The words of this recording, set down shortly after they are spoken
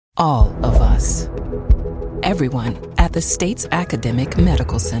All of us. Everyone at the state's academic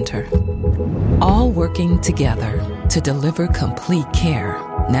medical center. All working together to deliver complete care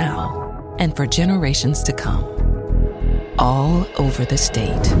now and for generations to come. All over the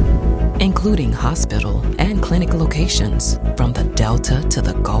state, including hospital and clinic locations from the Delta to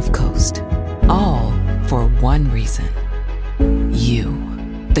the Gulf Coast. All for one reason. You,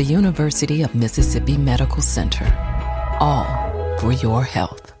 the University of Mississippi Medical Center. All for your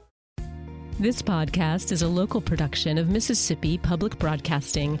health. This podcast is a local production of Mississippi Public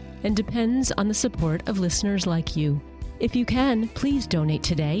Broadcasting and depends on the support of listeners like you. If you can, please donate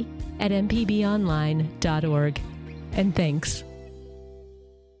today at mpbonline.org. And thanks.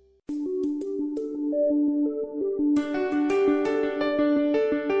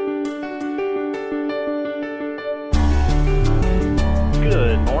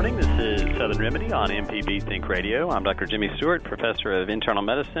 Good morning. This is Southern Remedy on MPB Think Radio. I'm Dr. Jimmy Stewart, Professor of Internal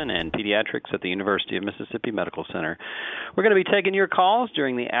Medicine and Pediatrics at the University of Mississippi Medical Center. We're going to be taking your calls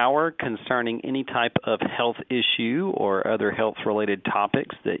during the hour concerning any type of health issue or other health-related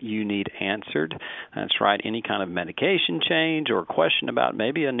topics that you need answered. That's right, any kind of medication change or question about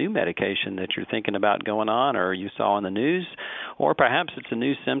maybe a new medication that you're thinking about going on or you saw in the news, or perhaps it's a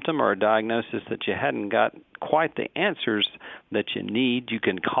new symptom or a diagnosis that you hadn't got quite the answers that you need. You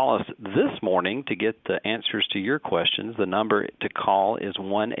can call us this morning to get the answers to your questions. The number to call is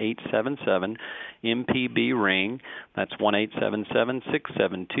 1-877-MPB-RING. That's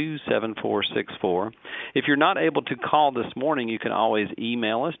 1-877-672-7464. If you're not able to call this morning, you can always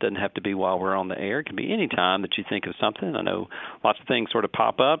email us. Doesn't have to be while we're on the air. It can be any time that you think of something. I know lots of things sort of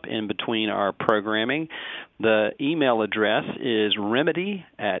pop up in between our programming. The email address is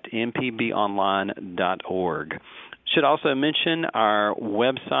remedy@mpbonline.org. Should also mention our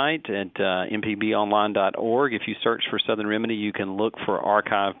website at mpbonline.org. If you search for Southern Remedy, you can look for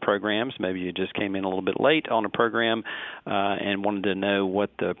archive programs. Maybe you just came in a little bit late on a program and wanted to know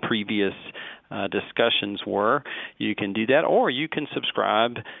what the previous discussions were. You can do that, or you can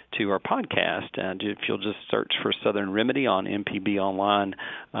subscribe to our podcast. And if you'll just search for Southern Remedy on MPB Online,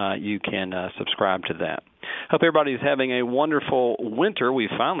 you can subscribe to that. Hope everybody's having a wonderful winter. We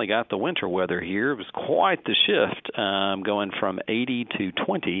finally got the winter weather here. It was quite the shift, going from 80 to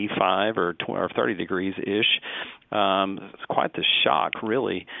 25 or 30 degrees-ish. It's quite the shock,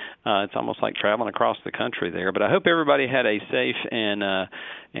 really. It's almost like traveling across the country there. But I hope everybody had a safe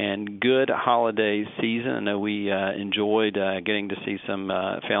and good holiday season. I know we enjoyed getting to see some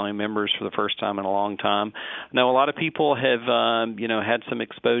family members for the first time in a long time. I know a lot of people have, had some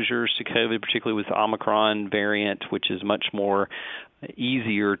exposures to COVID, particularly with the Omicron variant, which is much more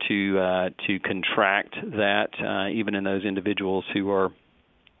easier to contract that, even in those individuals who are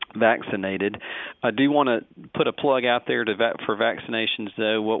vaccinated. I do want to put a plug out there for vaccinations,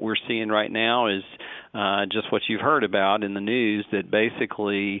 though. What we're seeing right now is just what you've heard about in the news, that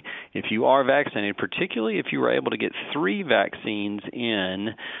basically if you are vaccinated, particularly if you were able to get 3 vaccines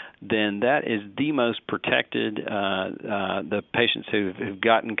in, then that is the most protected. The patients who've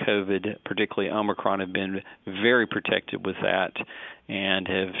gotten COVID, particularly Omicron, have been very protected with that and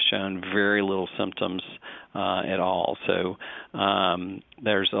have shown very little symptoms at all. So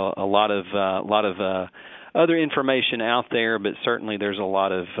there's a lot of other information out there, but certainly there's a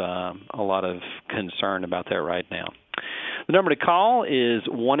lot of concern about that right now. The number to call is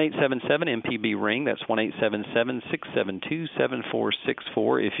 1-877-MPB-RING. That's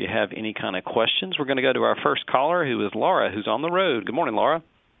 1-877-672-7464 if you have any kind of questions. We're going to go to our first caller, who is Laura, who's on the road. Good morning, Laura.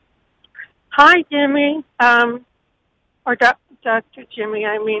 Hi, Jimmy. Or Dr. Jimmy,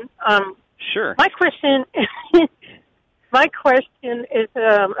 I mean. Sure. My question is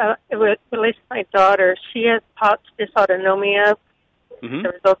it relates to my daughter. She has POTS dysautonomia,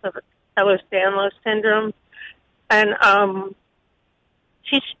 the result of Ehlers-Danlos syndrome. And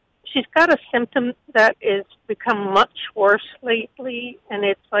she's got a symptom that is become much worse lately, and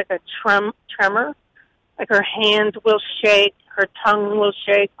it's like a tremor. Like her hand will shake, her tongue will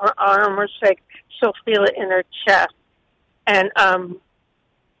shake, her arm will shake. She'll feel it in her chest. And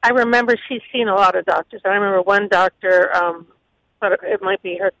I remember she's seen a lot of doctors. I remember one doctor, but it might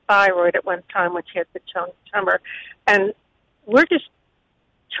be her thyroid at one time when she had the tremor. And we're just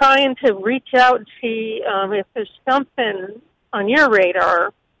trying to reach out and see if there's something on your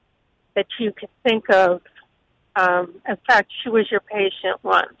radar that you could think of. In fact, she was your patient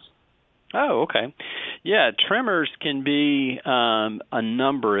once. Oh, okay. Yeah, tremors can be a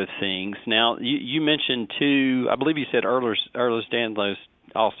number of things. Now, you mentioned I believe you said Ehlers-Danlos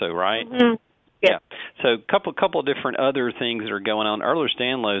also, right? Mm-hmm. Yeah. So a couple of different other things that are going on.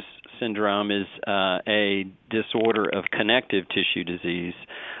 Ehlers-Danlos syndrome is a disorder of connective tissue disease.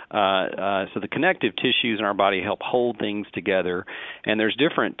 So the connective tissues in our body help hold things together, and there's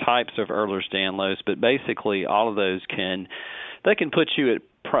different types of Ehlers-Danlos, but basically all of those can put you at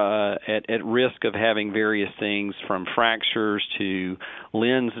risk of having various things from fractures to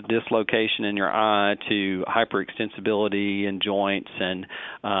lens dislocation in your eye to hyperextensibility in joints, and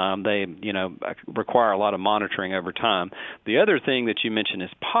they require a lot of monitoring over time. The other thing that you mentioned is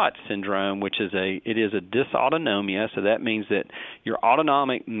POTS syndrome, which is a dysautonomia. So that means that your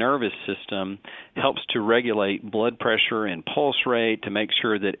autonomic nervous system helps to regulate blood pressure and pulse rate to make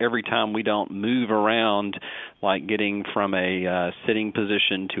sure that every time we don't move around, like getting from a sitting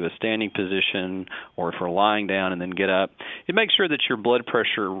position to a standing position, or if we're lying down and then get up, it makes sure that your blood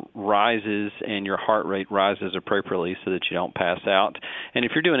pressure rises and your heart rate rises appropriately so that you don't pass out. And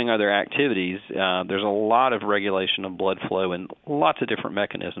if you're doing other activities, there's a lot of regulation of blood flow and lots of different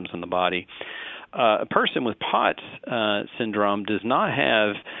mechanisms in the body. A person with POTS syndrome does not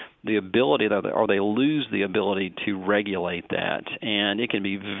have the ability, or they lose the ability to regulate that, and it can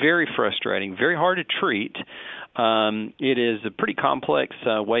be very frustrating, very hard to treat. It is a pretty complex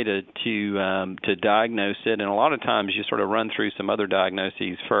way to diagnose it, and a lot of times you sort of run through some other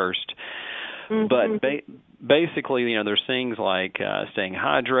diagnoses first. Mm-hmm. But basically, there's things like staying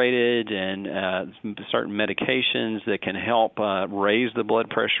hydrated and certain medications that can help raise the blood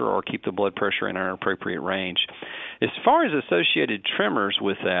pressure or keep the blood pressure in an appropriate range. As far as associated tremors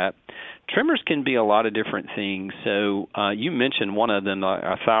with that, tremors can be a lot of different things. So you mentioned one of them,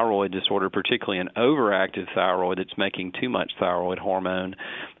 a thyroid disorder, particularly an overactive thyroid that's making too much thyroid hormone.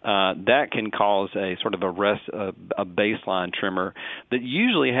 That can cause a sort of a baseline tremor that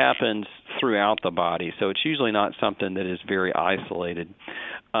usually happens throughout the body. So it's usually not something that is very isolated.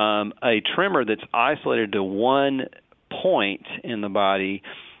 A tremor that's isolated to one point in the body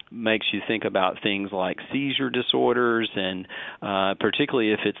makes you think about things like seizure disorders, and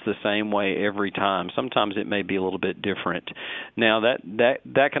particularly if it's the same way every time. Sometimes it may be a little bit different. Now,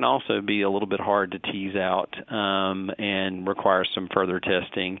 that can also be a little bit hard to tease out and requires some further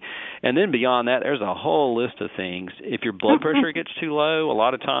testing. And then beyond that, there's a whole list of things. If your blood pressure gets too low, a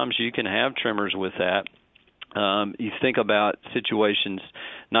lot of times you can have tremors with that. You think about situations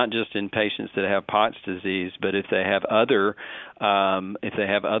not just in patients that have POTS disease, but if they have other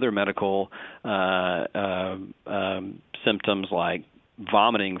medical symptoms like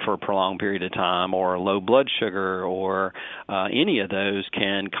vomiting for a prolonged period of time, or low blood sugar, or any of those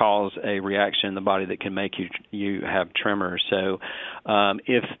can cause a reaction in the body that can make you have tremors. So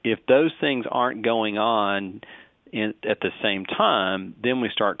if those things aren't going on at the same time, then we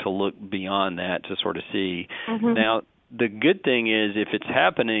start to look beyond that to sort of see. Mm-hmm. Now, the good thing is if it's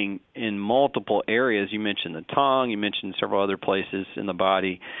happening in multiple areas, you mentioned the tongue, you mentioned several other places in the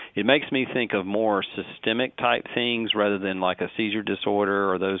body, it makes me think of more systemic type things rather than like a seizure disorder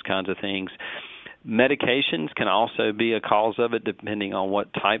or those kinds of things. Medications can also be a cause of it, depending on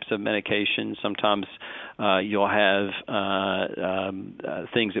what types of medications. Sometimes you'll have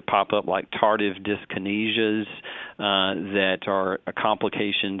things that pop up like tardive dyskinesias that are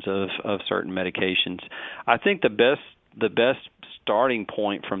complications of certain medications. I think the best starting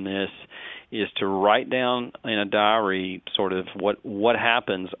point from this is to write down in a diary sort of what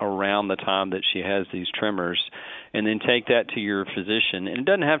happens around the time that she has these tremors, and then take that to your physician. And it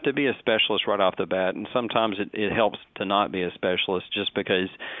doesn't have to be a specialist right off the bat, and sometimes it helps to not be a specialist, just because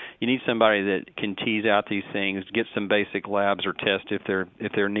you need somebody that can tease out these things, get some basic labs or tests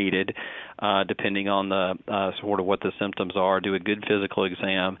if they're needed, depending on the sort of what the symptoms are, do a good physical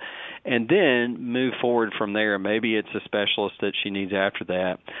exam, and then move forward from there. Maybe it's a specialist that she needs after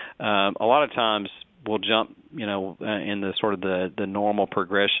that. A lot of times we'll jump, in the sort of the normal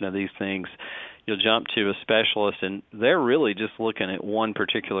progression of these things, you'll jump to a specialist, and they're really just looking at one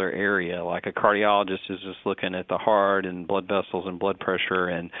particular area. Like a cardiologist is just looking at the heart and blood vessels and blood pressure,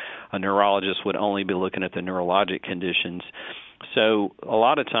 and a neurologist would only be looking at the neurologic conditions. So a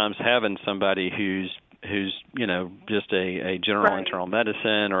lot of times having somebody who's just a general internal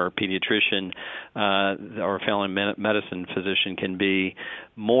medicine or a pediatrician or a family medicine physician can be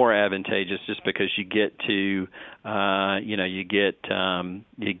more advantageous, just because you get to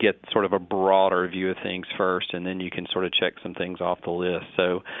you get sort of a broader view of things first, and then you can sort of check some things off the list.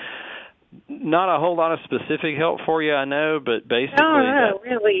 So not a whole lot of specific help for you, I know, but basically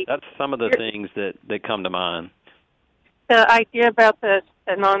really, that's some of the things that come to mind. The idea about the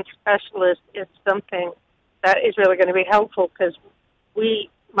non-specialist is something that is really going to be helpful, because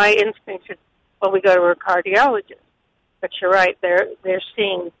my instinct is, we go to a cardiologist. But you're right, they're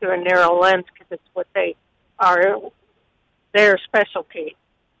seeing through a narrow lens, because it's what they are, their specialty,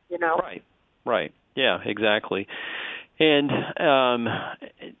 Right. Yeah, exactly. And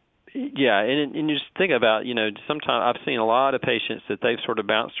Yeah, and you just think about, sometimes I've seen a lot of patients that they've sort of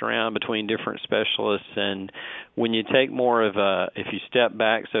bounced around between different specialists, and when you take more of if you step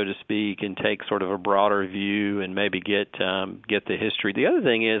back, so to speak, and take sort of a broader view and maybe get the history. The other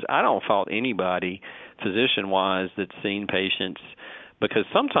thing is, I don't fault anybody, physician-wise, that's seen patients, because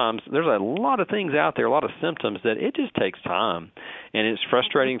sometimes there's a lot of things out there, a lot of symptoms that it just takes time. And it's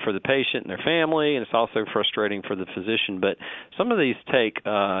frustrating for the patient and their family, and it's also frustrating for the physician. But some of these take,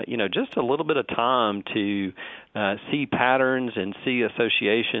 just a little bit of time to see patterns and see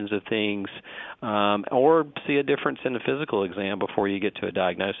associations of things, or see a difference in the physical exam before you get to a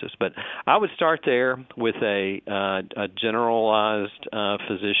diagnosis. But I would start there with a generalized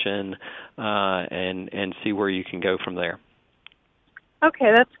physician and see where you can go from there.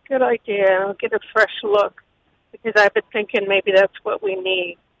 Okay, that's a good idea. I'll get a fresh look, because I've been thinking maybe that's what we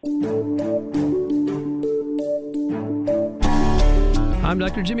need. I'm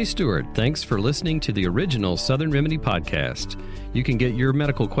Dr. Jimmy Stewart. Thanks for listening to the original Southern Remedy podcast. You can get your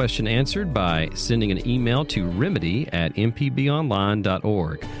medical question answered by sending an email to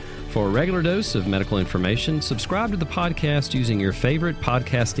remedy@mpbonline.org. For a regular dose of medical information, subscribe to the podcast using your favorite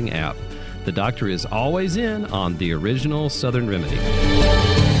podcasting app. The doctor is always in on the original Southern Remedy.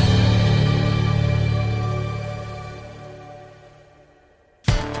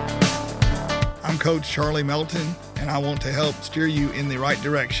 I'm Coach Charlie Melton, and I want to help steer you in the right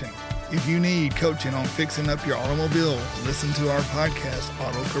direction. If you need coaching on fixing up your automobile, listen to our podcast,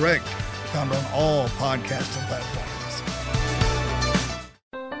 AutoCorrect, found on all podcasting platforms.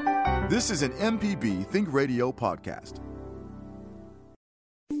 This is an MPB Think Radio podcast.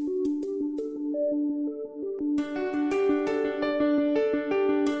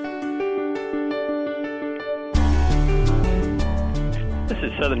 This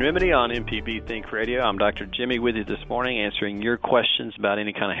is Southern Remedy on MPB Think Radio. I'm Dr. Jimmy with you this morning, answering your questions about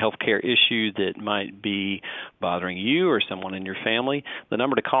any kind of healthcare issue that might be bothering you or someone in your family. The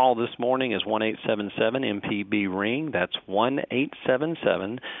number to call this morning is 1-877-MPB-RING. That's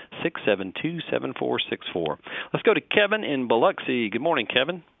 1-877-672-7464. Let's go to Kevin in Biloxi. Good morning,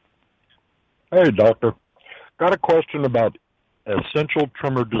 Kevin. Hey, doctor. Got a question about essential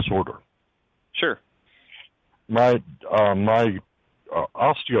tremor disorder. Sure. My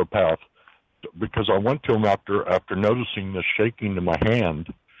osteopath, because I went to him after noticing the shaking in my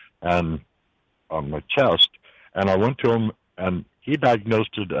hand and my chest, and I went to him and he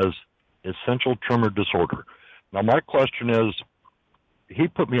diagnosed it as essential tremor disorder. Now my question is, he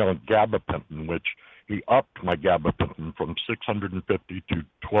put me on gabapentin, which he upped my gabapentin from 650 to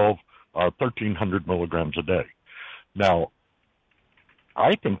 1,300 milligrams a day. Now,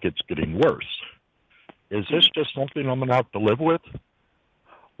 I think it's getting worse. Is this just something I'm going to have to live with?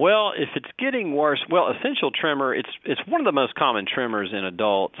 Well, if it's getting worse, essential tremor, it's one of the most common tremors in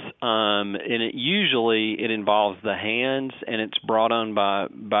adults, and it usually involves the hands, and it's brought on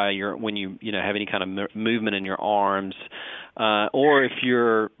by your when you have any kind of movement in your arms, or if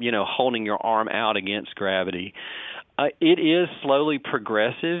you're holding your arm out against gravity. It is slowly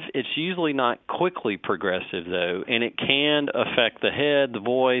progressive. It's usually not quickly progressive, though, and it can affect the head, the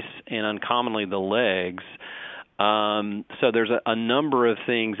voice, and uncommonly the legs. So there's a number of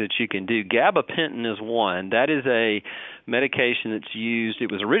things that you can do. Gabapentin is one. That is a medication that's used.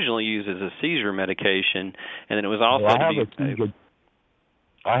 It was originally used as a seizure medication, and then it was also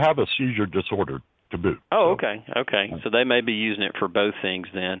I have a seizure disorder to boot. Oh, okay. So they may be using it for both things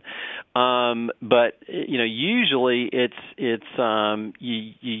then. But usually it's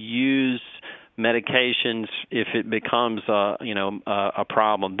you use medications if it becomes a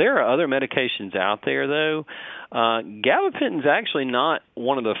problem. There are other medications out there though. Gabapentin is actually not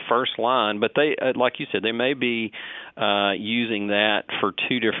one of the first line, but they, like you said, they may be using that for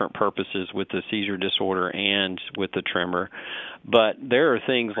two different purposes, with the seizure disorder and with the tremor. But there are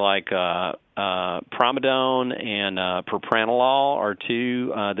things like Promadone and propranolol are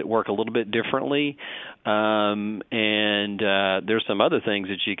two that work a little bit differently. And there's some other things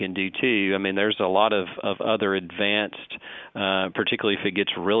that you can do too. I mean, there's a lot of other advanced, particularly if it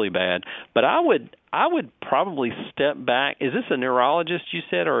gets really bad. But I would probably step back. Is this a neurologist you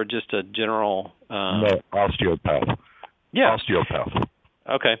said, or just a general? No, osteopath. Yeah. Osteopath.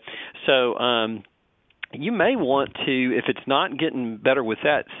 Okay. So you may want to, if it's not getting better with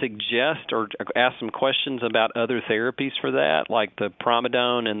that, suggest or ask some questions about other therapies for that, like the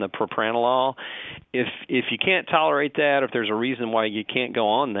Promadone and the propranolol. If you can't tolerate that, if there's a reason why you can't go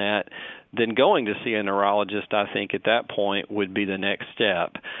on that, then going to see a neurologist, I think, at that point would be the next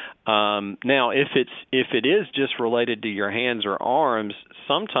step. Now, if it is just related to your hands or arms,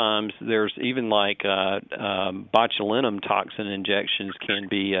 sometimes there's even like botulinum toxin injections can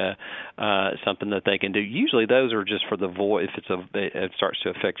be something that they can do. Usually, those are just for the voice. If it starts to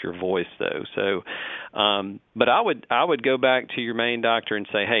affect your voice, though. So, but I would go back to your main doctor and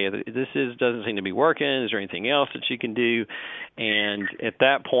say, hey, doesn't seem to be working. Is there anything else that you can do? And at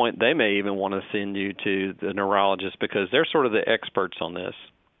that point, they may even want to send you to the neurologist because they're sort of the experts on this.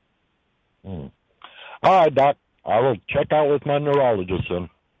 All right, Doc. I will check out with my neurologist then.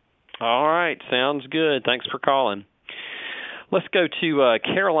 All right. Sounds good. Thanks for calling. Let's go to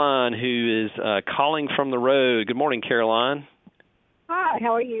Caroline, who is calling from the road. Good morning, Caroline. Hi.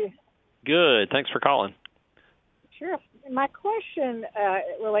 How are you? Good. Thanks for calling. Sure. My question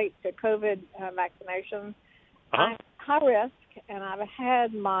relates to COVID vaccinations. I'm high risk, and I've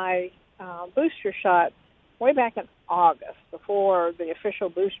had my booster shot way back in August, before the official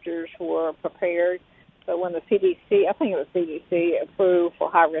boosters were prepared. But when the CDC, I think it was CDC, approved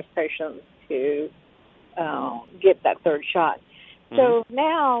for high-risk patients to get that third shot. Mm-hmm. So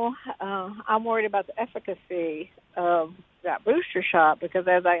now I'm worried about the efficacy of that booster shot because,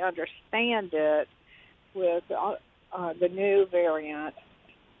 as I understand it, with the new variant,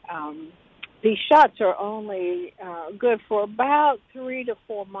 these shots are only good for about 3 to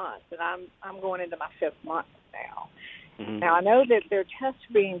 4 months, and I'm going into my 5th month now. Mm-hmm. Now, I know that there are tests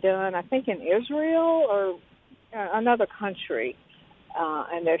being done, I think, in Israel or another country,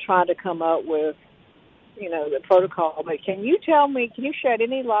 and they're trying to come up with, the protocol. But can you shed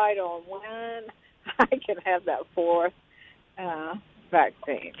any light on when I can have that 4th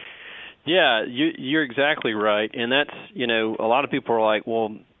vaccine? Yeah, you're exactly right. And that's, a lot of people are like,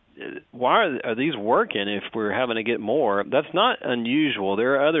 well, why are these working if we're having to get more? That's not unusual.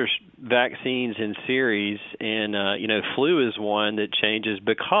 There are other vaccines in series, and flu is one that changes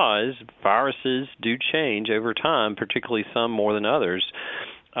because viruses do change over time, particularly some more than others.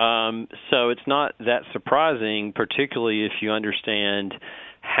 So it's not that surprising, particularly if you understand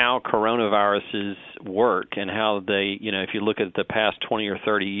how coronaviruses work and how they, if you look at the past 20 or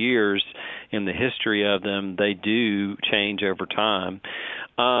 30 years in the history of them, they do change over time.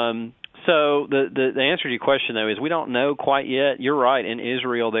 So the answer to your question, though, is we don't know quite yet. You're right. In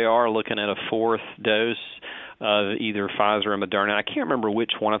Israel, they are looking at a 4th dose of either Pfizer or Moderna. I can't remember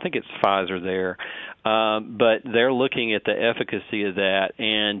which one. I think it's Pfizer there. But they're looking at the efficacy of that.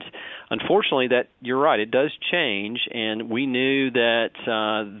 And unfortunately, that you're right, it does change. And we knew that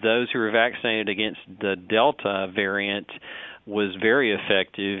those who were vaccinated against the Delta variant was very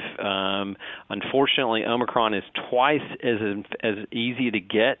effective. Unfortunately, Omicron is twice as easy to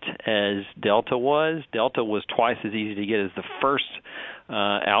get as Delta was. Delta was twice as easy to get as the first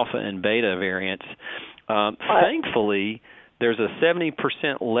Alpha and Beta variants. Thankfully, there's a 70%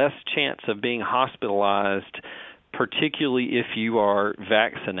 less chance of being hospitalized, particularly if you are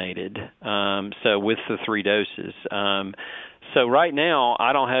vaccinated, so with the 3 doses. So right now,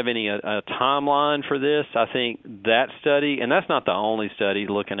 I don't have any a timeline for this. I think that study, and that's not the only study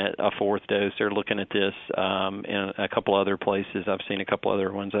looking at a 4th dose. They're looking at this in a couple other places. I've seen a couple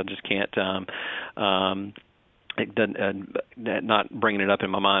other ones. I just can't not bringing it up in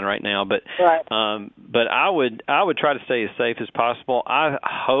my mind right now. But right. But I would try to stay as safe as possible. I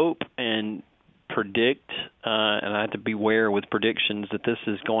hope and predict, and I have to beware with predictions, that this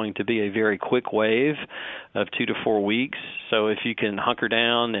is going to be a very quick wave of 2 to 4 weeks. So if you can hunker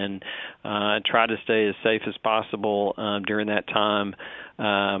down and try to stay as safe as possible during that time,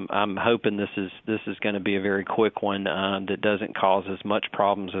 I'm hoping this is going to be a very quick one that doesn't cause as much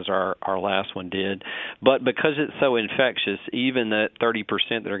problems as our last one did. But because it's so infectious, even that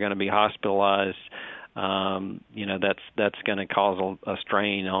 30% that are going to be hospitalized, that's going to cause a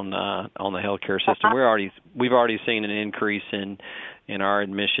strain on the healthcare system. We've already seen an increase in our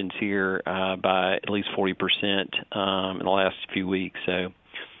admissions here by at least 40% in the last few weeks. So,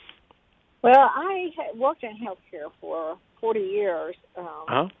 well, I worked in healthcare for 40 years,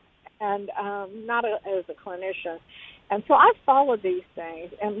 and not as a clinician, and so I followed these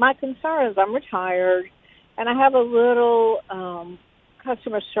things. And my concern is I'm retired, and I have a little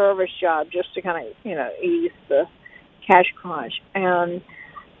customer service job just to kind of, ease the cash crunch. And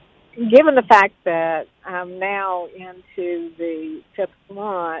given the fact that I'm now into the 5th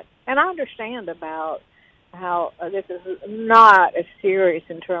month, and I understand about how this is not as serious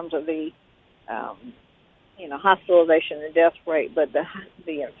in terms of the, hospitalization and death rate, but the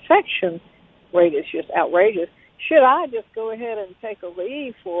infection rate is just outrageous. Should I just go ahead and take a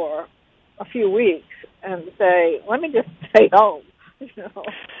leave for a few weeks and say, let me just stay home?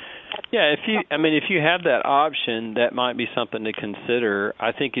 Yeah, if you have that option, that might be something to consider.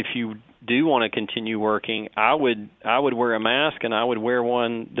 I think if you do want to continue working, I would wear a mask, and I would wear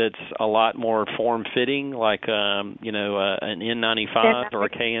one that's a lot more form-fitting, like an N95 or a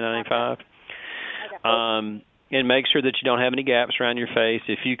KN95. And make sure that you don't have any gaps around your face.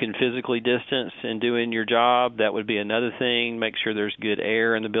 If you can physically distance in doing your job, that would be another thing. Make sure there's good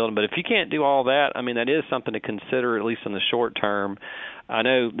air in the building. But if you can't do all that, that is something to consider, at least in the short term. I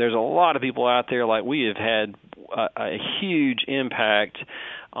know there's a lot of people out there, like we have had a huge impact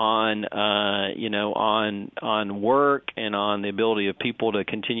on work and on the ability of people to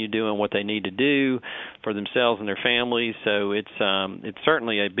continue doing what they need to do for themselves and their families. So it's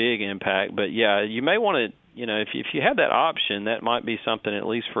certainly a big impact. But yeah, you may want to, if you have that option, that might be something at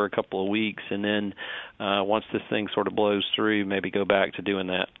least for a couple of weeks, and then once this thing sort of blows through, maybe go back to doing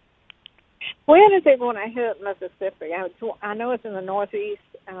that. When is it going to hit Mississippi? I know it's in the northeast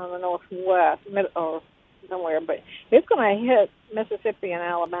and on the northwest, or somewhere, but it's going to hit Mississippi and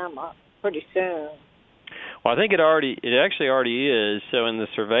Alabama pretty soon. Well, I think it actually already is. So in the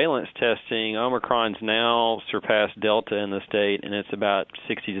surveillance testing, Omicron's now surpassed Delta in the state, and it's about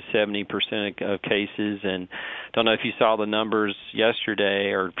 60 to 70% of cases. And I don't know if you saw the numbers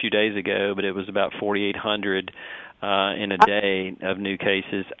yesterday or a few days ago, but it was about 4,800 in a day of new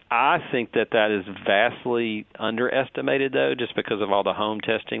cases. I think that is vastly underestimated, though, just because of all the home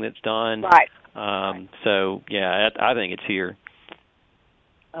testing that's done. Right. So, yeah, I think it's here.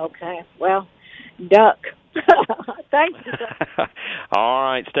 Okay. Well, duck. Thank you. All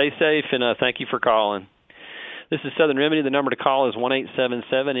right. Stay safe, and thank you for calling. This is Southern Remedy. The number to call is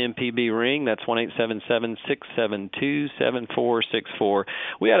 1-877-MPB-RING. That's 1-877-672-7464.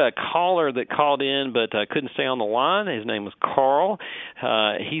 We had a caller that called in but couldn't stay on the line. His name was Carl.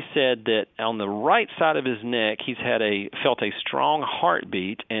 He said that on the right side of his neck, he's felt a strong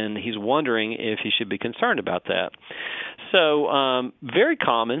heartbeat, and he's wondering if he should be concerned about that. So very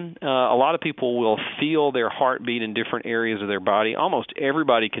common. A lot of people will feel their heartbeat in different areas of their body. Almost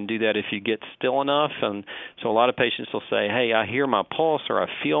everybody can do that if you get still enough. And so a lot of patients will say, hey, I hear my pulse or I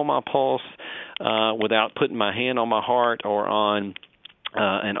feel my pulse without putting my hand on my heart or on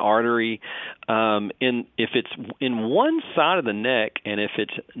an artery. If it's in one side of the neck and if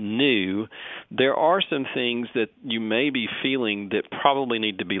it's new, there are some things that you may be feeling that probably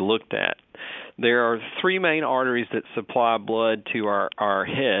need to be looked at. There are three main arteries that supply blood to our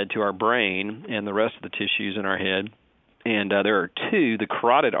head, to our brain, and the rest of the tissues in our head. And there are two, the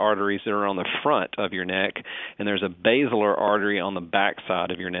carotid arteries that are on the front of your neck, and there's a basilar artery on the back side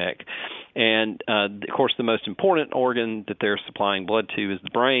of your neck. And, of course, the most important organ that they're supplying blood to is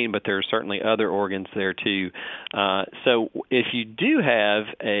the brain, but there are certainly other organs there, too. So if you do have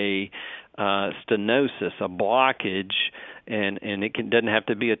a stenosis, a blockage, and it doesn't have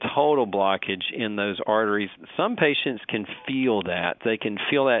to be a total blockage in those arteries. Some patients can feel that. They can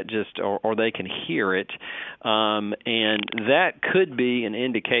feel that or they can hear it, and that could be an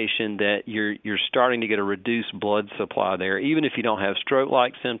indication that you're starting to get a reduced blood supply there, even if you don't have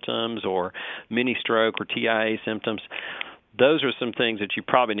stroke-like symptoms or mini stroke or TIA symptoms. Those are some things that you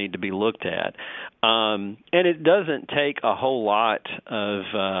probably need to be looked at. And it doesn't take a whole lot of,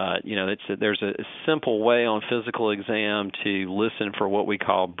 there's a simple way on physical exam to listen for what we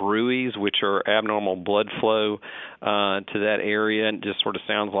call bruits, which are abnormal blood flow to that area. And it just sort of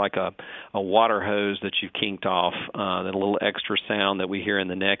sounds like a water hose that you've kinked off, that little extra sound that we hear in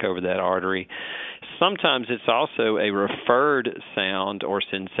the neck over that artery. Sometimes it's also a referred sound or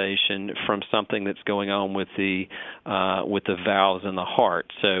sensation from something that's going on with the valves in the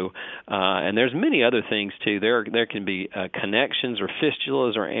heart. So, and there's many other things too. There can be connections or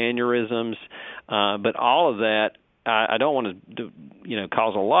fistulas or aneurysms, but all of that I don't want to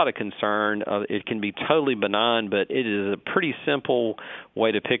cause a lot of concern. It can be totally benign, but it is a pretty simple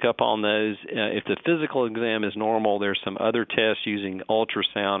way to pick up on those. If the physical exam is normal, there's some other tests using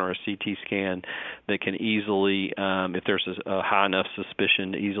ultrasound or a CT scan that can easily, if there's a high enough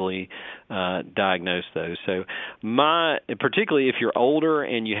suspicion, easily diagnose those. So particularly if you're older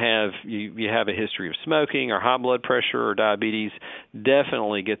and you have a history of smoking or high blood pressure or diabetes,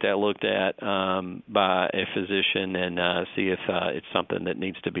 definitely get that looked at by a physician and see if it's something that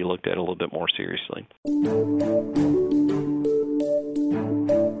needs to be looked at a little bit more seriously.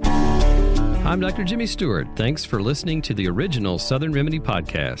 I'm Dr. Jimmy Stewart. Thanks for listening to the original Southern Remedy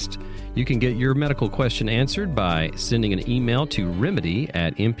podcast. You can get your medical question answered by sending an email to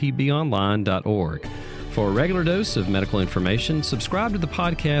remedy@mpbonline.org. For a regular dose of medical information, subscribe to the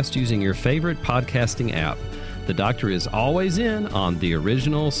podcast using your favorite podcasting app. The doctor is always in on the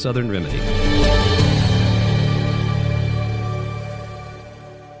original Southern Remedy.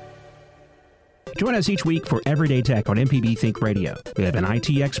 Join us each week for Everyday Tech on MPB Think Radio. We have an IT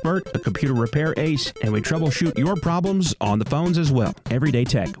expert, a computer repair ace, and we troubleshoot your problems on the phones as well. Everyday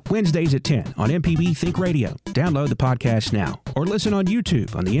Tech, Wednesdays at 10 on MPB Think Radio. Download the podcast now or listen on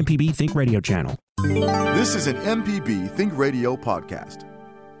YouTube on the MPB Think Radio channel. This is an MPB Think Radio podcast.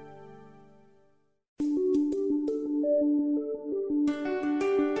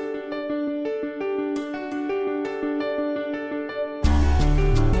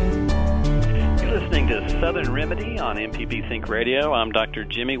 Listening to Southern Remedy on MPB Think Radio. I'm Dr.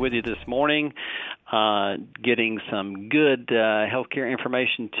 Jimmy with you this morning, getting some good healthcare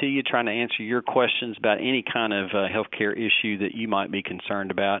information to you, trying to answer your questions about any kind of healthcare issue that you might be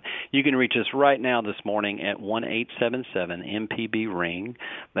concerned about. You can reach us right now this morning at 1-877-MPB-RING.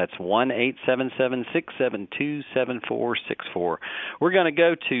 That's 1-877-672-7464. We're going to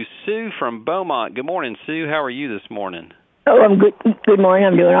go to Sue from Beaumont. Good morning, Sue. How are you this morning? Oh, I'm good. Good morning.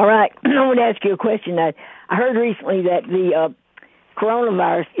 I'm doing all right. I want to ask you a question. I heard recently that the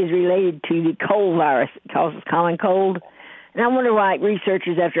coronavirus is related to the cold virus. It causes common cold. And I wonder why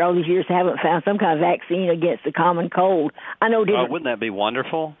researchers, after all these years, haven't found some kind of vaccine against the common cold. I know. Wouldn't that be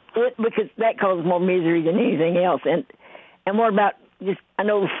wonderful? Because that causes more misery than anything else. And what about just? I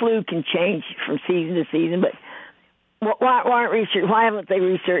know the flu can change from season to season, but why haven't they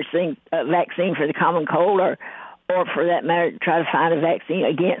researched a vaccine for the common cold, or for that matter, try to find a vaccine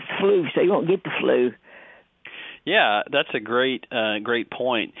against flu so you won't get the flu? Yeah, that's a great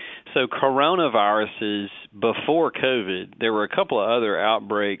point. So coronaviruses, before COVID, there were a couple of other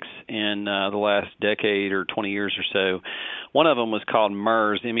outbreaks in the last decade or 20 years or so. One of them was called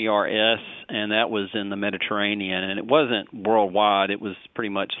MERS, M-E-R-S, and that was in the Mediterranean, and it wasn't worldwide. It was pretty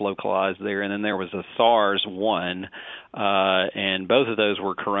much localized there. And then there was a SARS-1, and both of those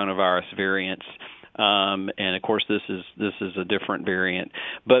were coronavirus variants. And of course, this is a different variant.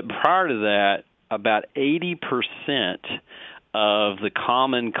 But prior to that, about 80% of the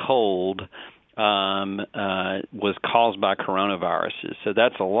common cold was caused by coronaviruses. So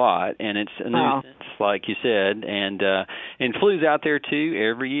that's a lot, and it's a nuisance, like you said. And flu's out there too.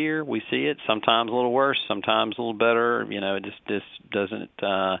 Every year we see it. Sometimes a little worse, sometimes a little better. You know, it just doesn't. It's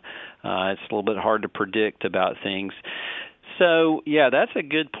a little bit hard to predict about things. So, yeah, that's a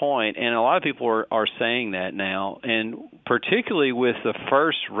good point, and a lot of people are saying that now, and particularly with the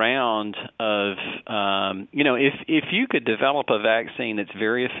first round of, if you could develop a vaccine that's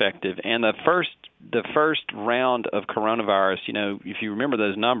very effective, and the first round of coronavirus, if you remember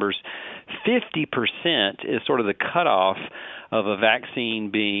those numbers, 50% is sort of the cutoff of a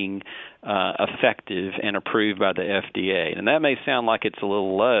vaccine being effective and approved by the FDA. And that may sound like it's a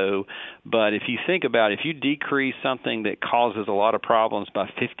little low, but if you think about it, if you decrease something that causes a lot of problems by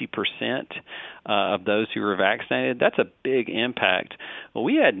 50% of those who were vaccinated, that's a big impact. Well,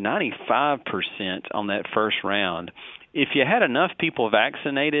 we had 95% on that first round. If you had enough people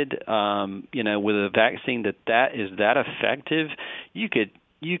vaccinated, with a vaccine that is that effective, you could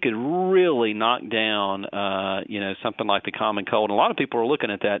really knock down, something like the common cold. And a lot of people are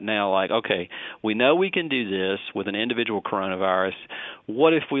looking at that now like, okay, we know we can do this with an individual coronavirus.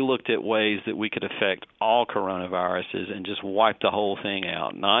 What if we looked at ways that we could affect all coronaviruses and just wipe the whole thing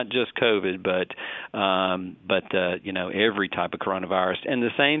out? Not just COVID, but every type of coronavirus. And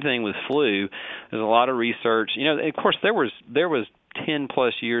the same thing with flu. There's a lot of research. Of course, there was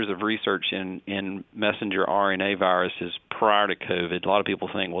 10-plus years of research in messenger RNA viruses prior to COVID. A lot of people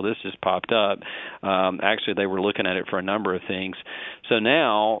think, well, this just popped up. Actually, they were looking at it for a number of things. So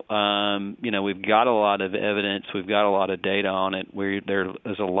now, we've got a lot of evidence. We've got a lot of data on it.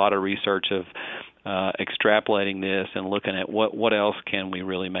 There's a lot of research of extrapolating this and looking at what else can we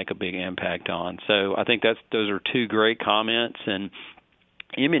really make a big impact on. So I think those are two great comments. And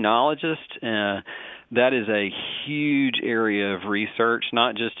immunologists, that is a huge area of research,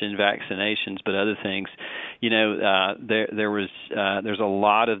 not just in vaccinations, but other things. There's a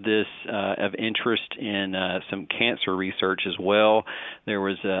lot of this of interest in some cancer research as well. There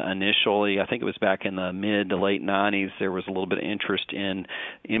was initially, I think it was back in the mid to late 90s, there was a little bit of interest in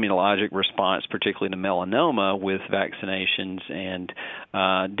immunologic response, particularly to melanoma with vaccinations, and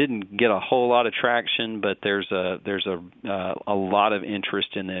didn't get a whole lot of traction. But there's a lot of interest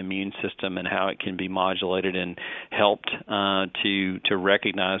in the immune system and how it can be modulated and helped to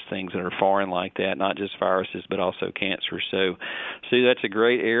recognize things that are foreign like that, not just viruses but also cancer. So that's a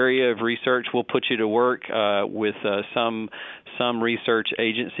great area of research. We'll put you to work with some research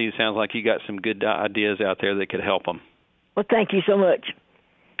agencies. Sounds like you got some good ideas out there that could help them. Well, thank you so much.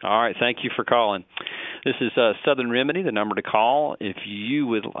 All right, thank you for calling. This is Southern Remedy. The number to call if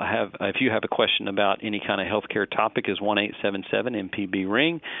you have a question about any kind of healthcare topic is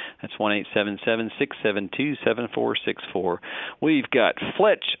 1-877-MPB-RING. That's 1-877-672-7464. We've got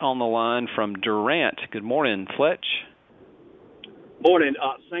Fletch on the line from Durant. Good morning, Fletch. Morning.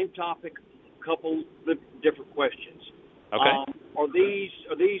 Same topic, couple of different questions. Okay. Are these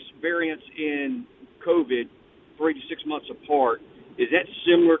variants in COVID 3 to 6 months apart? Is that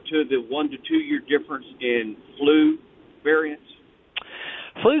similar to the 1 to 2 year difference in flu variants?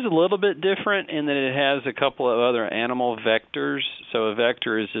 Flu's a little bit different in that it has a couple of other animal vectors. So a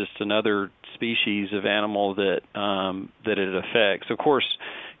vector is just another species of animal that it affects. Of course,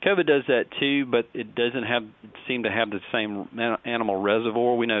 COVID does that too, but it doesn't seem to have the same animal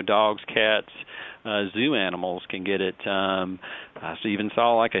reservoir. We know dogs, cats, zoo animals can get it. I even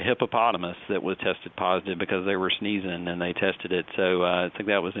saw like a hippopotamus that was tested positive because they were sneezing and they tested it. So I think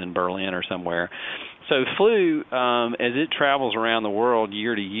that was in Berlin or somewhere. So flu, as it travels around the world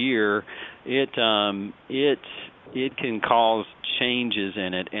year to year, it can cause changes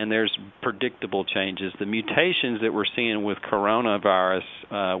in it, and there's predictable changes. The mutations that we're seeing with coronavirus,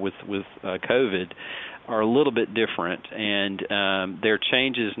 with COVID, are a little bit different, and they're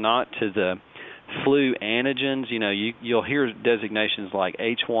changes not to the flu antigens. You know, you'll hear designations like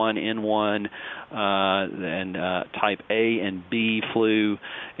H1N1 and type A and B flu,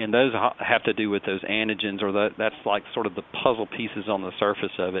 and those have to do with those antigens, or that's like sort of the puzzle pieces on the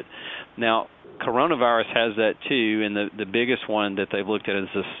surface of it. Now, coronavirus has that too, and the biggest one that they've looked at is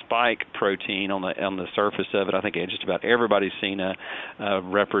the spike protein on the surface of it. I think just about everybody's seen a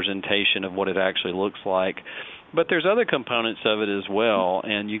representation of what it actually looks like. But there's other components of it as well,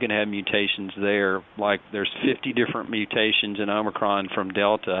 and you can have mutations there. Like there's 50 different mutations in Omicron from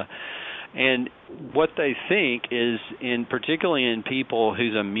Delta. And what they think is, particularly in people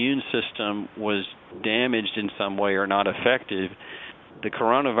whose immune system was damaged in some way or not effective, the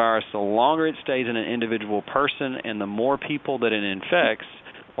coronavirus, the longer it stays in an individual person and the more people that it infects,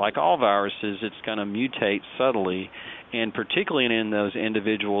 like all viruses, it's going to mutate subtly, and particularly in those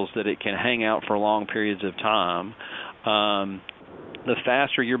individuals that it can hang out for long periods of time. The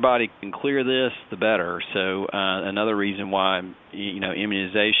faster your body can clear this, the better. So another reason why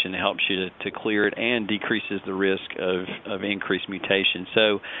immunization helps you to clear it and decreases the risk of increased mutation.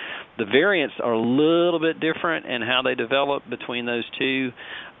 So the variants are a little bit different in how they develop between those two.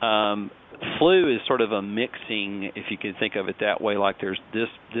 Flu is sort of a mixing, if you can think of it that way, like there's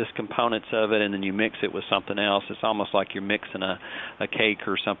this components of it, and then you mix it with something else. It's almost like you're mixing a cake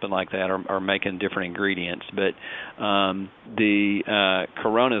or something like that, or making different ingredients. But the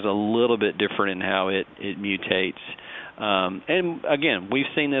corona is a little bit different in how it mutates. And again, we've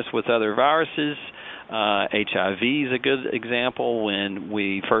seen this with other viruses. HIV is a good example. When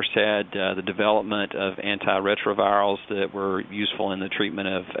we first had the development of antiretrovirals that were useful in the treatment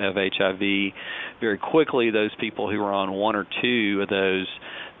of HIV, very quickly those people who were on one or two of those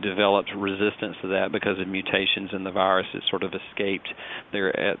developed resistance to that because of mutations in the virus. It sort of escaped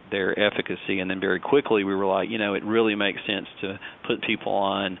their efficacy, and then very quickly we were like, it really makes sense to put people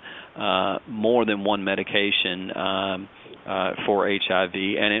on more than one medication for HIV,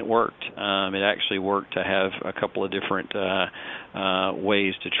 and it worked. It actually worked to have a couple of different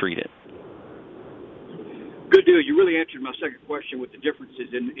ways to treat it. Good deal. You really answered my second question with the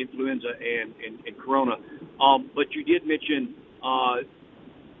differences in influenza and corona. But you did mention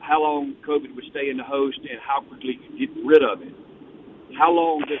how long COVID would stay in the host and how quickly you get rid of it. How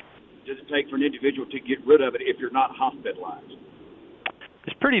long does it take for an individual to get rid of it if you're not hospitalized?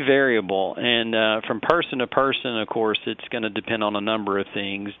 It's pretty variable, and from person to person, of course, it's going to depend on a number of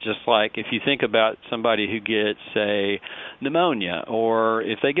things. Just like if you think about somebody who gets, say, pneumonia, or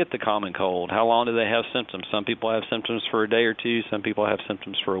if they get the common cold, how long do they have symptoms? Some people have symptoms for a day or two. Some people have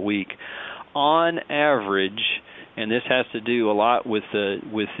symptoms for a week. On average, and this has to do a lot with the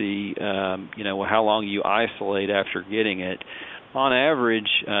how long you isolate after getting it. On average,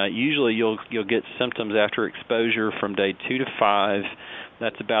 usually you'll get symptoms after exposure from day 2 to 5.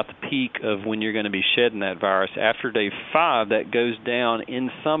 That's about the peak of when you're going to be shedding that virus. After day 5, that goes down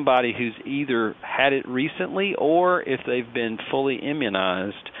in somebody who's either had it recently or if they've been fully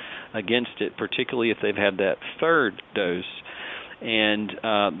immunized against it, particularly if they've had that third dose. And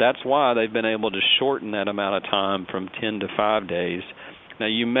that's why they've been able to shorten that amount of time from 10 to 5 days. Now,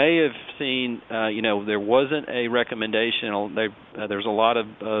 you may have seen, there wasn't a recommendation. There's a lot of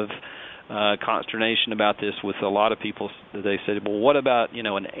consternation about this with a lot of people. They said, well, what about, an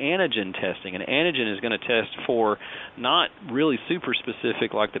antigen testing? An antigen is going to test for not really super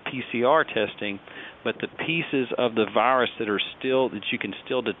specific like the PCR testing, but the pieces of the virus that you can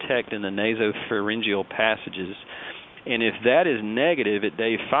still detect in the nasopharyngeal passages. And if that is negative at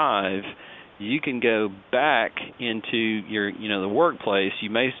day 5, you can go back into your, the workplace. You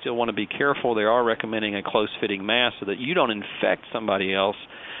may still want to be careful. They are recommending a close-fitting mask so that you don't infect somebody else.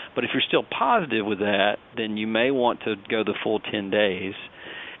 But if you're still positive with that, then you may want to go the full 10 days.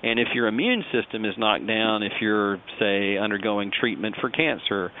 And if your immune system is knocked down, if you're, say, undergoing treatment for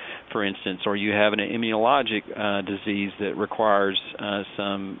cancer, for instance, or you have an immunologic disease that requires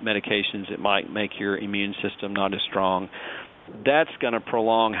some medications that might make your immune system not as strong, that's going to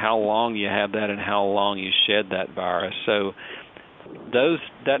prolong how long you have that and how long you shed that virus. So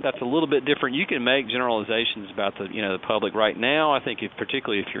that's a little bit different. You can make generalizations about the public right now. I think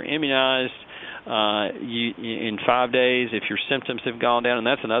particularly if you're immunized, in 5 days, if your symptoms have gone down, and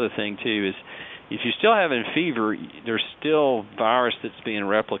that's another thing too, is if you're still having fever, there's still virus that's being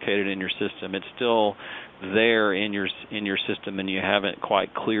replicated in your system. It's still there in your system, and you haven't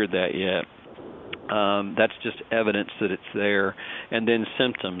quite cleared that yet. That's just evidence that it's there. And then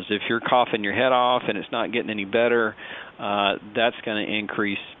symptoms. If you're coughing your head off and it's not getting any better, that's going to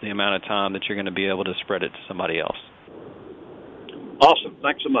increase the amount of time that you're going to be able to spread it to somebody else. Awesome.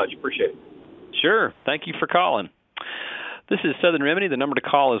 Thanks so much. Appreciate it. Sure. Thank you for calling. This is Southern Remedy. The number to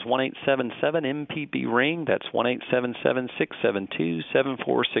call is 1-877-MPB-RING. That's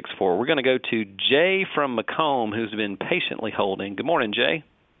 1-877-672-7464. We're going to go to Jay from Macomb, who's been patiently holding. Good morning, Jay.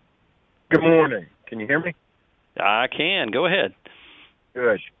 Good morning. Can you hear me? I can. Go ahead.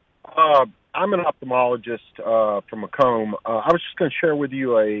 Good. I'm an ophthalmologist from Macomb. I was just going to share with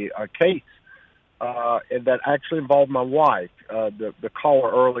you a case that actually involved my wife. The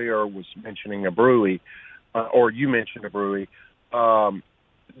caller earlier was mentioning a brewery, or you mentioned a brewery. My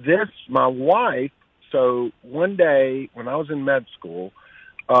wife, so one day when I was in med school,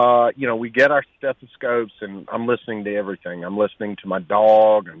 we get our stethoscopes, and I'm listening to everything. I'm listening to my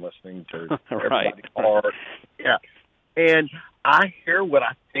dog. I'm listening to everybody's car. Yeah. And I hear what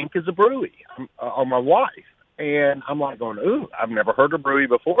I think is a brewery on my wife. And I'm like going, ooh, I've never heard of a brewery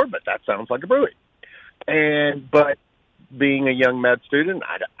before, but that sounds like a brewery. But being a young med student,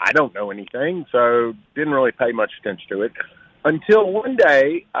 I don't know anything, so didn't really pay much attention to it. Until one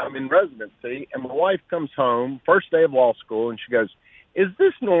day, I'm in residency, and my wife comes home, first day of law school, and she goes, is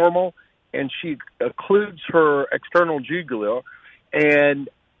this normal? And she occludes her external jugular, and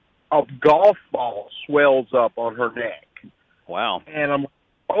a golf ball swells up on her neck. Wow. And I'm like,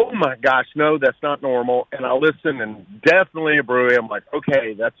 oh, my gosh, no, that's not normal. And I listen, and definitely a brewery. I'm like,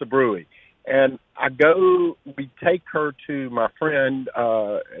 okay, that's a brewery. And we take her to my friend,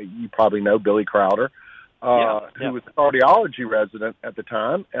 you probably know, Billy Crowder, who was a cardiology resident at the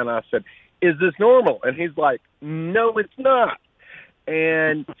time. And I said, is this normal? And he's like, no, it's not.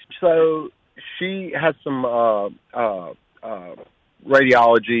 And so she has some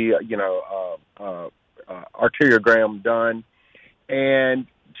radiology, arteriogram done, and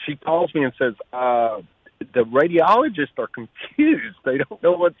she calls me and says, the radiologists are confused. They don't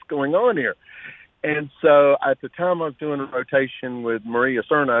know what's going on here. And so at the time I was doing a rotation with Maria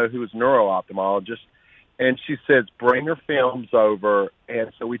Cerno, who was a neuro-ophthalmologist, and she says, bring her films over.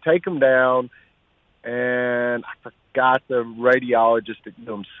 And so we take them down, and I forgot the radiologist at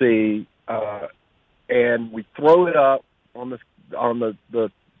UMC, and we throw it up on the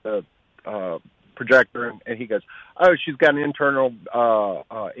projector, and he goes, oh, she's got an internal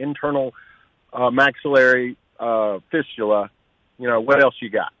maxillary fistula. What else you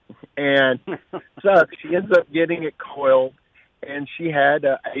got? And so she ends up getting it coiled, and she had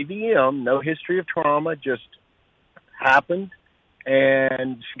AVM, no history of trauma, just happened,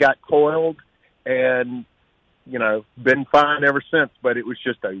 and she got coiled, and been fine ever since, but it was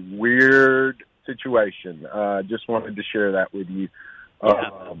just a weird situation. Just wanted to share that with you.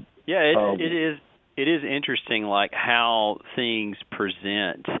 It is interesting, like how things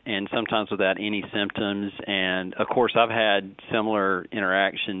present, and sometimes without any symptoms. And of course, I've had similar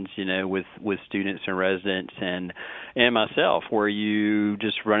interactions, with students and residents, and myself, where you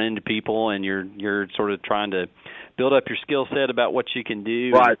just run into people, and you're sort of trying to build up your skill set about what you can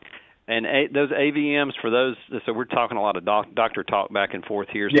do. Right. And those AVMs, for those, so we're talking a lot of doctor talk back and forth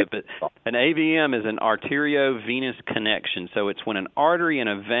here, but an AVM is an arteriovenous connection. So it's when an artery and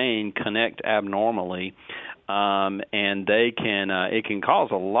a vein connect abnormally. and they can it can cause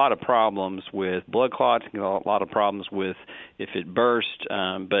a lot of problems with blood clots, a lot of problems with if it bursts.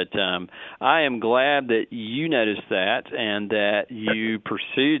 But I am glad that you noticed that and that you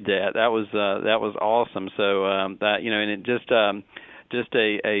pursued that. That was awesome. So that and it just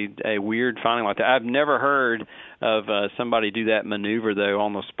a weird finding like that. I've never heard of somebody do that maneuver though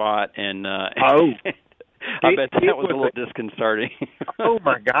on the spot, and I bet that was a little disconcerting. Oh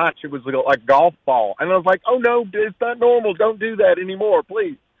my gosh, it was like golf ball, and I was like, "Oh no, it's not normal. Don't do that anymore,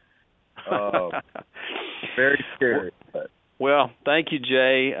 please." Very scary. Well, thank you,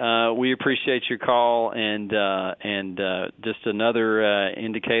 Jay. We appreciate your call, and just another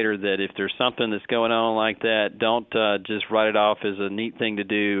indicator that if there's something that's going on like that, don't just write it off as a neat thing to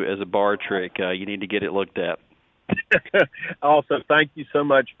do as a bar trick. You need to get it looked at. Also, thank you so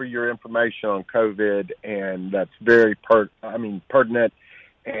much for your information on COVID, and that's very pertinent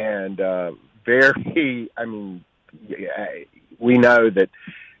and very. We know that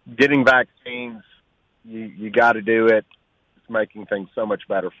getting vaccines, you got to do it. It's making things so much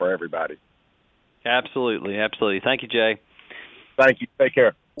better for everybody. Absolutely. Thank you, Jay. Thank you. Take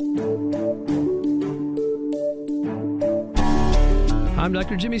care. I'm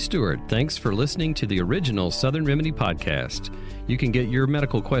Dr. Jimmy Stewart. Thanks for listening to the original Southern Remedy podcast. You can get your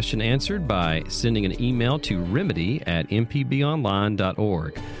medical question answered by sending an email to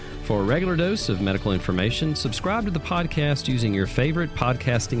remedy@mpbonline.org. For a regular dose of medical information, subscribe to the podcast using your favorite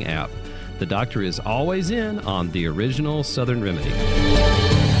podcasting app. The doctor is always in on the original Southern Remedy.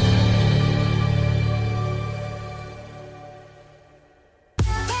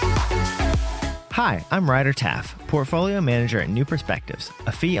 Hi, I'm Ryder Taff, Portfolio Manager at New Perspectives,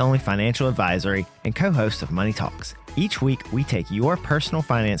 a fee-only financial advisory and co-host of Money Talks. Each week, we take your personal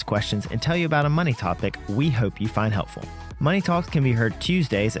finance questions and tell you about a money topic we hope you find helpful. Money Talks can be heard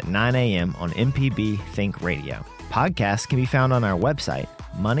Tuesdays at 9 a.m. on MPB Think Radio. Podcasts can be found on our website,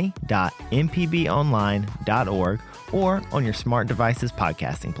 money.mpbonline.org, or on your smart device's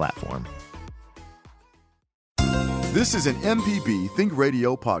podcasting platform. This is an MPB Think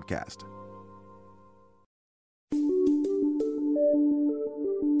Radio podcast.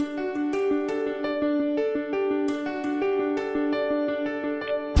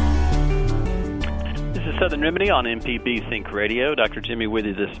 Southern Remedy on MPB Think Radio. Dr. Jimmy with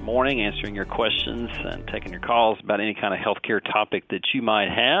you this morning, answering your questions and taking your calls about any kind of healthcare topic that you might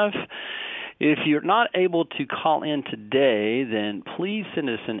have. If you're not able to call in today, then please send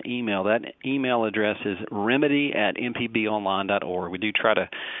us an email. That email address is remedy@mpbonline.org. We do try to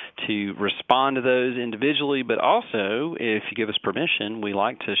respond to those individually, but also, if you give us permission, we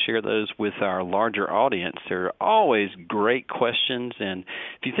like to share those with our larger audience. They're always great questions, and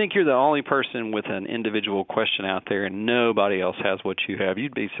if you think you're the only person with an individual question out there and nobody else has what you have,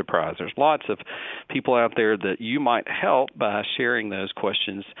 you'd be surprised. There's lots of people out there that you might help by sharing those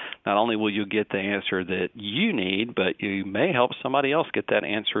questions. Not only will you get the answer that you need, but you may help somebody else get that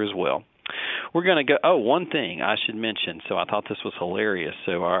answer as well. We're going to go, one thing I should mention, so I thought this was hilarious.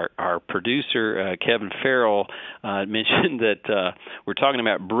 So our producer, Kevin Farrell, mentioned that we're talking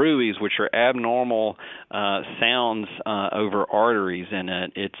about bruies, which are abnormal sounds over arteries,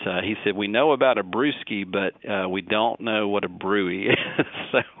 and he said, we know about a brewski, but we don't know what a brewie is.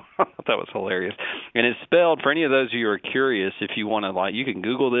 So I thought that was hilarious. And it's spelled, for any of those of you who are curious, if you want to, you can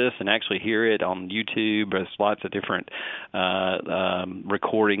Google this and actually hear it on YouTube. There's lots of different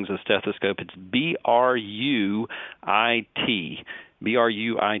recordings of stethoscope. It's B-R-U-I-T.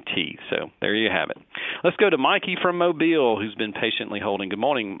 B-R-U-I-T. So there you have it. Let's go to Mikey from Mobile, who's been patiently holding. Good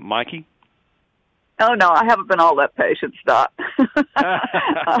morning, Mikey. Oh, no, I haven't been all that patient, Scott. But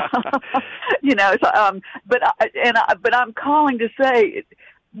I'm calling to say,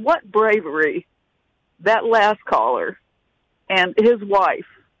 what bravery that last caller and his wife,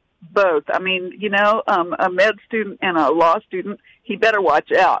 both. I mean, a med student and a law student, he better watch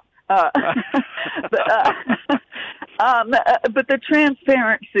out. But the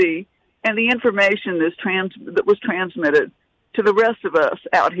transparency and the information that was transmitted to the rest of us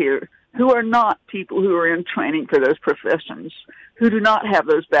out here who are not people who are in training for those professions, who do not have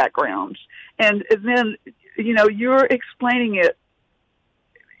those backgrounds. And then, you're explaining it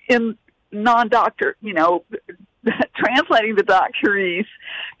in non-doctor, translating the doctorese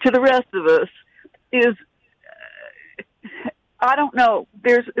to the rest of us is, I don't know,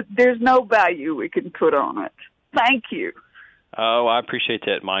 there's no value we can put on it. Thank you. Oh, I appreciate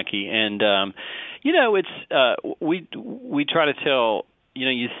that, Mikey. And, it's, we try to tell,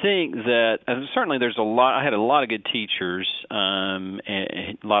 you think that certainly there's I had a lot of good teachers, and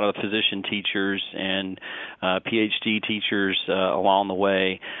a lot of physician teachers and PhD teachers along the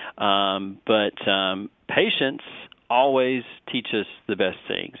way. But patients always teach us the best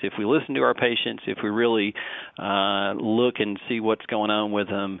things. If we listen to our patients, if we really look and see what's going on with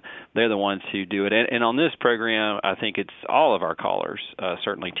them, they're the ones who do it. And on this program, I think it's all of our callers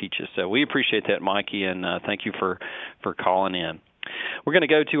certainly teach us. So we appreciate that, Mikey, and thank you for calling in. We're going to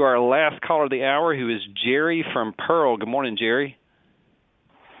go to our last caller of the hour, who is Jerry from Pearl. Good morning, Jerry.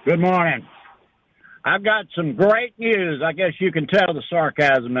 Good morning. I've got some great news. I guess you can tell the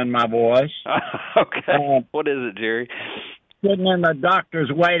sarcasm in my voice. Okay. What is it, Jerry? Sitting in the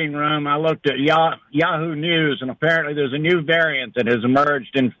doctor's waiting room, I looked at Yahoo News, and apparently there's a new variant that has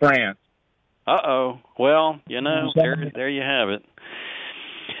emerged in France. Uh-oh. Well, there you have it.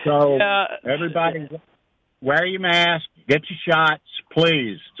 So everybody, wear your mask, get your shots,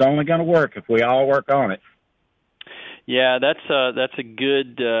 please. It's only going to work if we all work on it. Yeah, that's a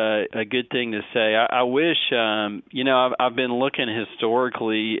good thing to say. I wish I've been looking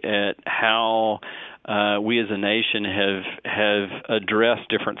historically at how we as a nation have addressed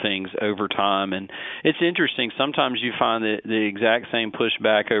different things over time, and it's interesting. Sometimes you find the exact same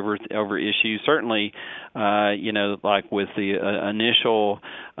pushback over issues. Certainly, like with the initial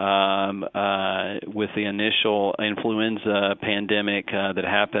influenza pandemic that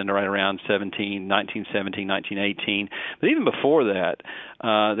happened right around 1918. But even before that,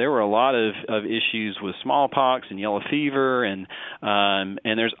 there were a lot of issues with smallpox and yellow fever, and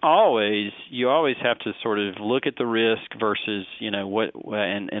you always have to sort of look at the risk versus what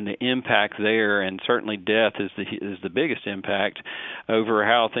and the impact there, and certainly death is the biggest impact over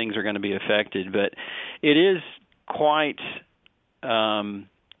how things are going to be affected. But it is quite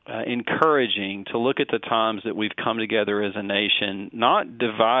encouraging to look at the times that we've come together as a nation, not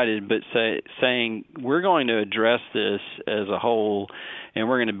divided, but saying we're going to address this as a whole, and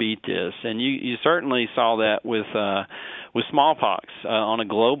we're going to beat this. And you certainly saw that with smallpox on a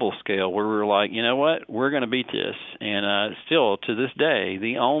global scale, where we were like, you know what, we're going to beat this. And still to this day,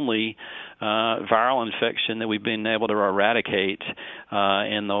 the only viral infection that we've been able to eradicate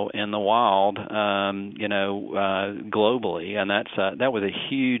in the wild, globally, and that was a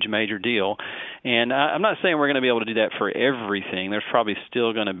huge, major deal. And I'm not saying we're going to be able to do that for everything. There's probably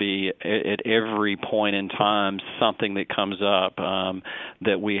still going to be at every point in time something that comes up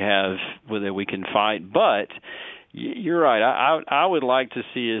that we can fight, but. You're right. I would like to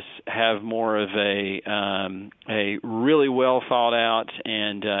see us have more of a really well thought out,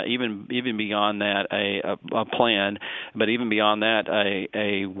 and even beyond that a plan, but even beyond that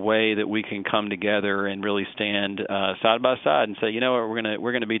a way that we can come together and really stand side by side and say, you know what,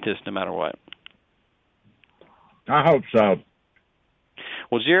 we're gonna beat this no matter what. I hope so.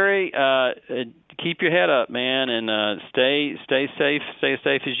 Well, Jerry, keep your head up, man, and stay safe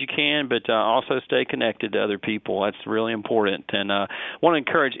as you can, but also stay connected to other people. That's really important, and I want to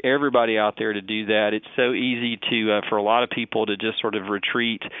encourage everybody out there to do that. It's so easy for a lot of people to just sort of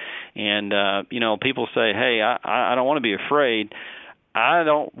retreat, and people say, hey, I don't want to be afraid. I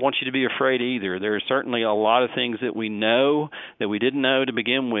don't want you to be afraid either. There are certainly a lot of things that we know that we didn't know to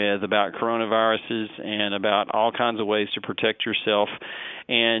begin with about coronaviruses and about all kinds of ways to protect yourself.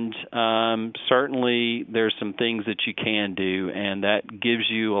 And certainly there's some things that you can do, and that gives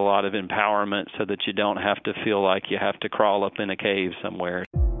you a lot of empowerment so that you don't have to feel like you have to crawl up in a cave somewhere.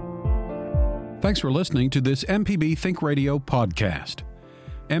 Thanks for listening to this MPB Think Radio podcast.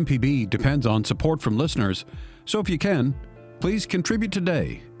 MPB depends on support from listeners, so if you can, please contribute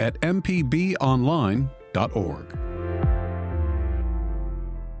today at mpbonline.org.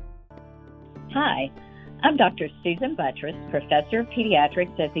 Hi, I'm Dr. Susan Buttress, Professor of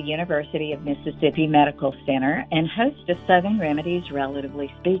Pediatrics at the University of Mississippi Medical Center and host of Southern Remedies,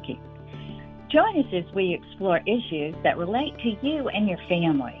 Relatively Speaking. Join us as we explore issues that relate to you and your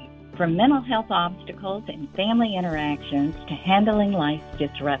family, from mental health obstacles and family interactions to handling life's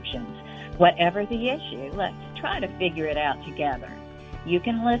disruptions. Whatever the issue, let's try to figure it out together. You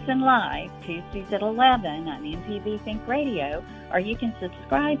can listen live Tuesdays at 11 on MPB Think Radio, or you can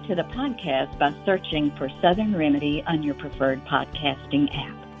subscribe to the podcast by searching for Southern Remedy on your preferred podcasting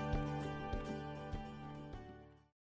app.